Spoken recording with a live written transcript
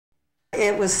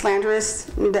It was slanderous.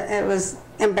 It was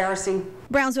embarrassing.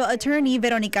 Brownsville attorney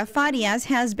Veronica Farias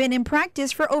has been in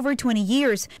practice for over 20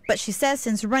 years, but she says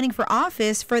since running for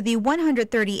office for the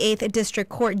 138th District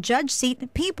Court judge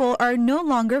seat, people are no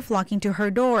longer flocking to her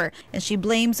door. And she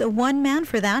blames one man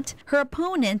for that, her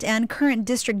opponent and current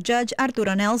District Judge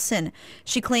Arturo Nelson.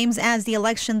 She claims as the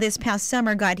election this past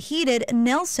summer got heated,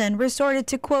 Nelson resorted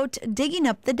to, quote, digging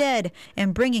up the dead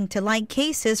and bringing to light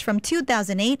cases from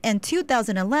 2008 and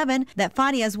 2011 that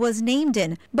Farias was named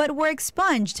in, but were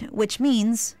expunged, which means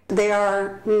they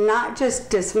are not just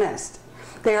dismissed,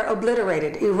 they are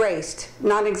obliterated, erased,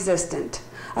 non-existent.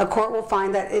 A court will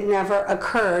find that it never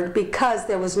occurred because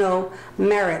there was no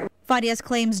merit. Farias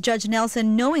claims Judge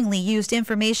Nelson knowingly used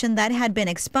information that had been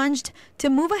expunged to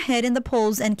move ahead in the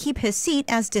polls and keep his seat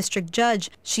as district judge.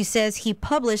 She says he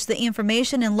published the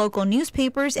information in local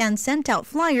newspapers and sent out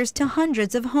flyers to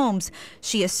hundreds of homes.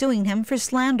 She is suing him for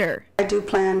slander. I do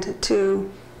plan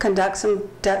to conduct some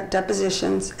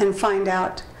depositions and find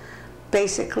out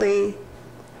basically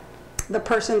the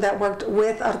person that worked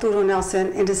with Arturo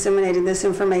Nelson in disseminating this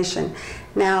information.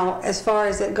 Now, as far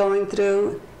as it going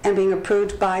through and being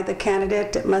approved by the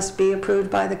candidate, it must be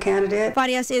approved by the candidate.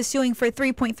 Farias is suing for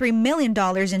 $3.3 million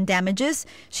in damages.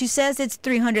 She says it's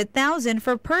 $300,000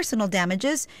 for personal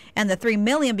damages and the $3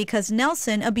 million because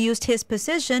Nelson abused his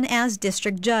position as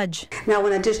district judge. Now,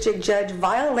 when a district judge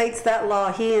violates that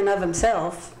law, he and of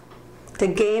himself, to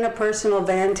gain a personal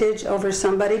advantage over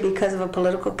somebody because of a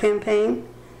political campaign,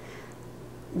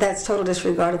 that's total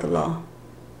disregard of the law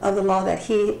that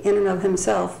he in and of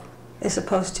himself is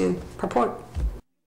supposed to purport.